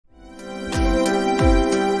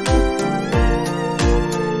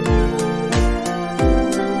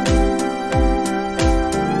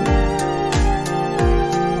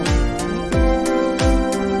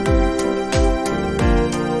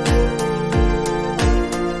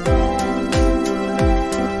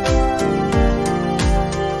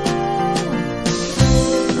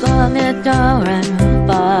door and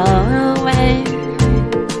far away.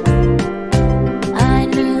 I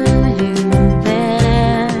knew you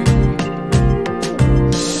there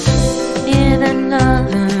in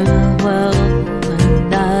another world,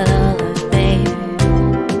 another day.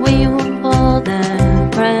 We were more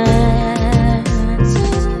than friends.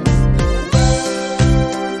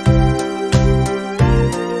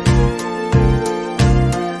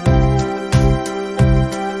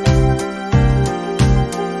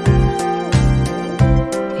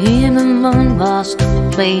 In a long-lost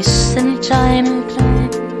place and time,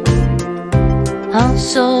 our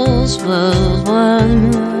souls were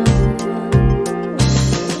one.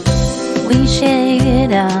 We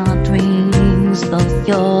shared our dreams, both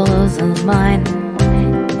yours and mine.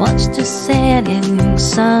 Watched the setting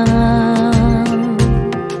sun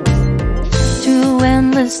through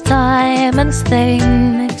endless time and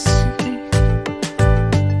space,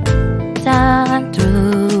 down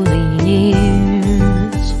through the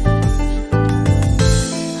years.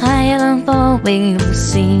 I have always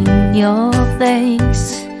seen your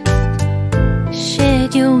face,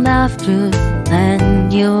 shared your laughter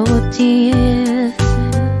and your tears,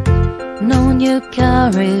 known your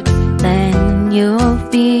courage and your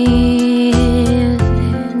fear,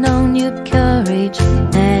 known your courage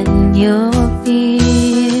and your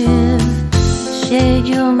fear, shared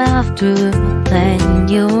your laughter and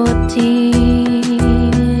your tears.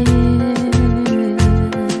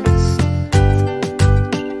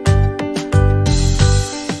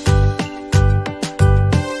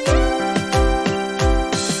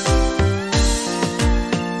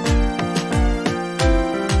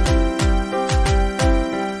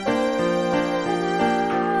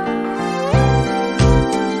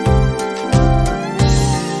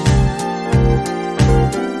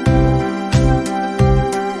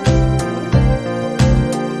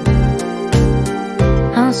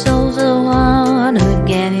 Our souls are one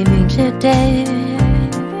again today,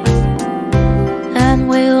 and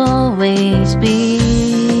we'll always be.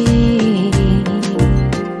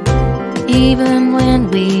 Even when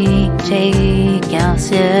we take our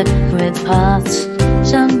separate paths,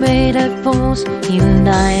 some greater force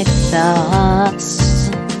unites our hearts.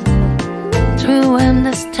 Through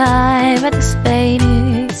endless time and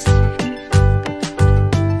space,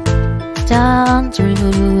 down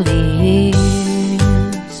through the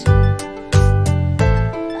years,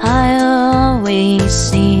 I always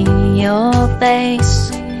see your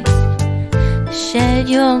face, shed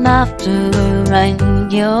your laughter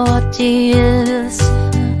and your tears,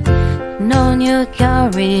 known your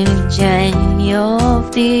courage and your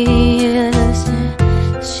fears,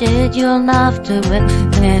 shed your laughter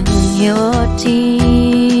and your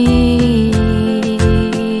tears.